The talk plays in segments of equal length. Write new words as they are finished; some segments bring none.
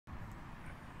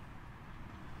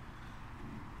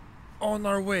on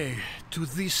our way to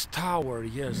this tower,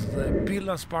 yes, the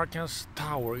Pildammsparkens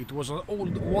tower. It was an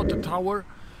old water tower.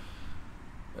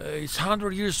 It's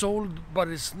 100 years old, but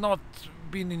it's not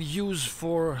been in use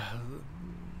for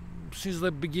since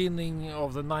the beginning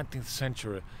of the 19th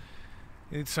century.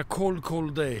 It's a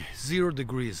cold day, 0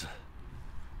 degrees.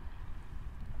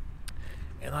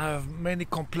 And I have many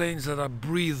complaints that I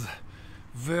breathe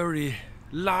very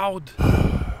loud,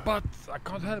 but I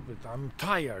can't help it. I'm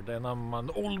tired and I'm an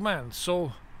old man,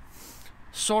 so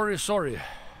sorry.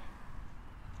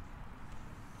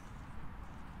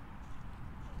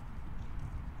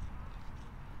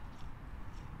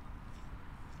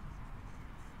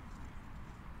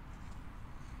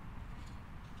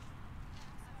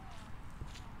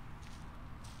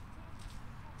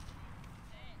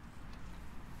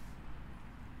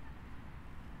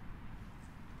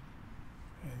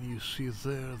 And you see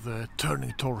there the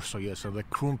turning torso, yes, and the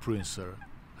Kronprinsen.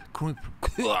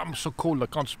 I'm so cold I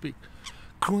can't speak.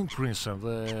 Kronprinsen,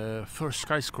 the first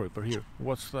skyscraper here.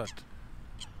 What's that?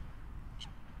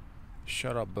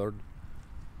 Shut up, bird.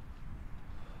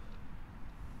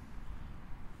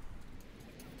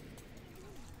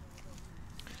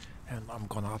 And I'm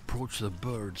gonna approach the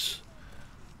birds.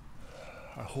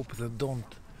 I hope they don't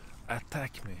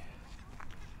attack me.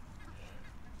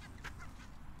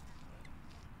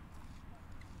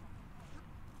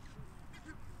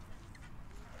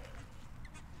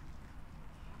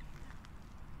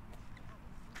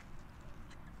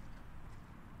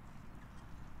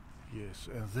 Yes,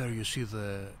 and there you see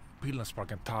the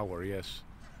Pildammsparkens tower, yes.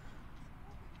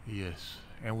 Yes,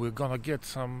 and we're gonna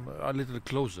get a little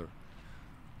closer.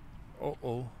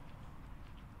 Oh.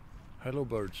 Hello,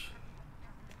 birds.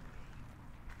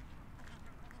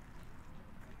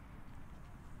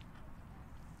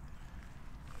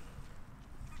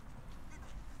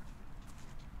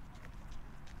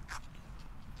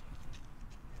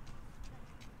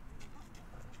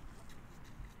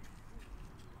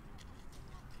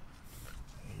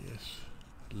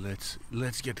 Yes,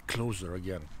 let's get closer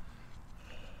again.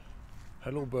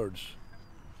 Hello, birds.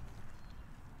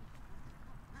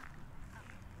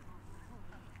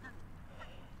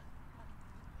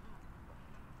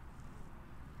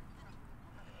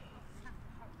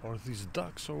 Are these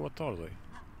ducks or what are they?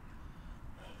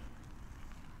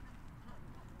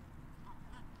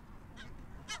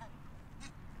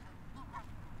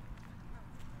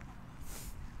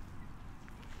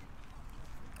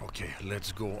 Okay,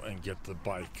 let's go and get the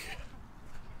bike.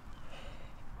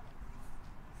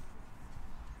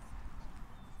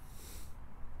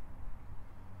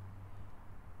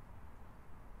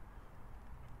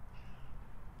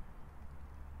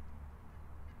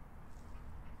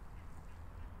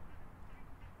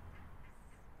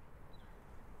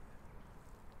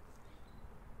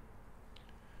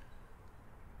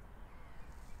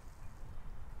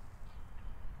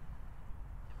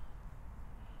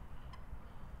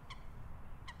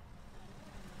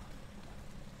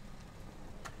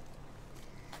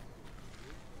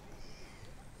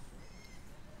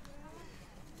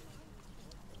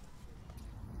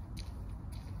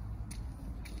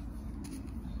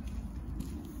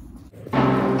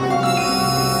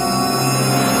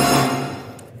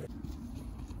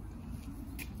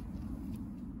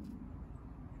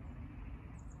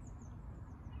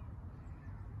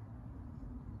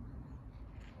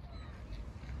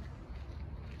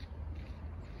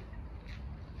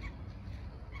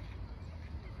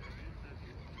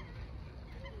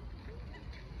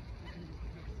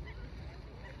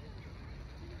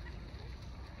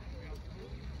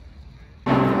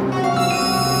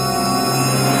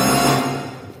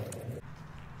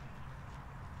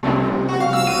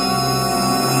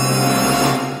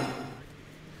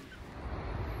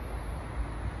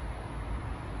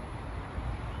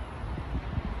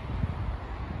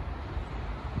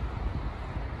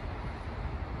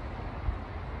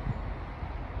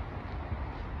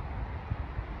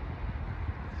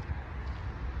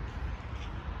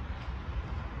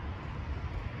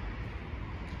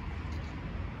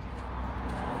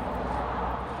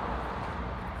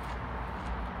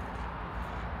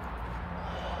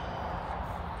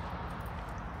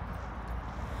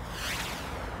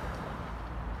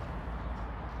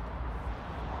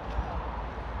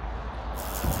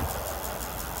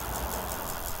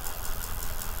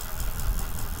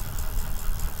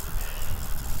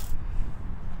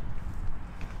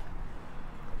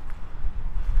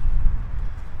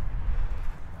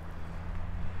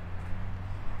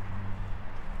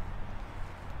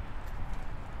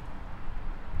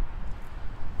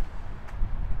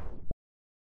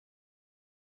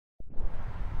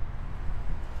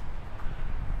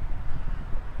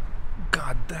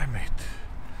 God damn it.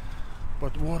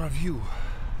 But what a view.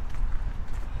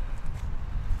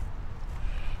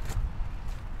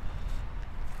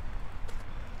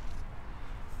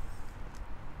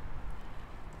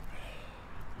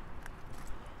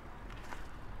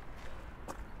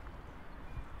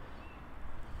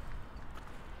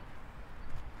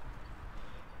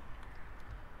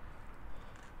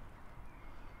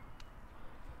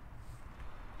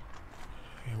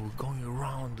 And we're going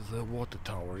around the water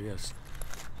tower, yes.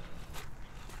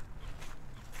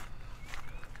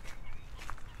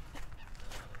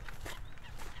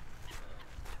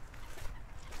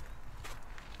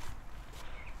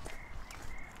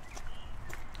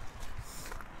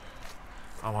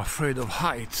 I'm afraid of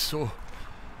heights, so...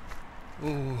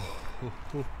 Oh.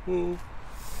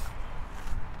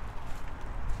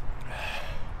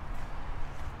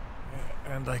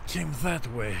 And I came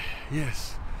that way,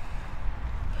 yes.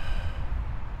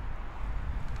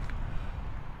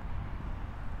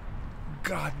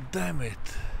 God damn it.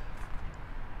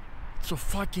 It's so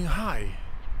fucking high.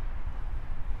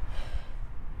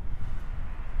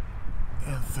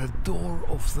 And the door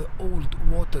of the old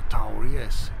water tower,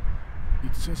 yes.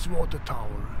 It says water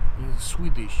tower in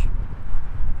Swedish.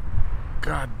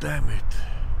 God damn it.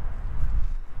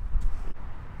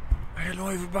 Hello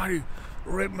everybody,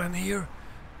 Redman here.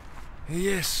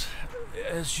 Yes,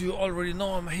 as you already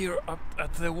know, I'm here up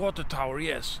at the water tower,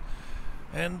 yes.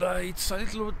 And it's a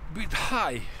little bit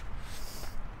high.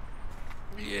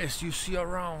 Yes, you see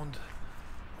around,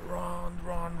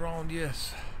 round,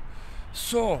 yes.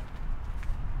 So,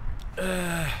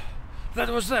 that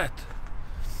was that.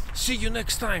 See you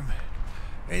next time.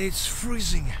 And it's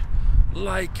freezing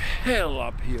like hell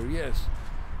up here, yes.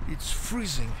 It's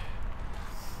freezing.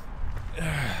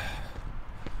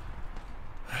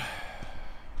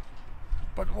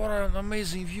 But what an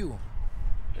amazing view.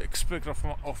 Expect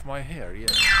of my hair,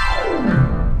 yes.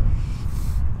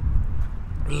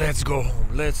 Let's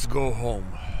go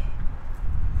home.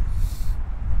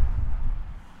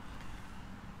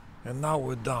 And now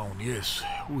we're down, yes.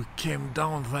 We came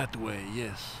down that way,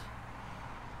 yes.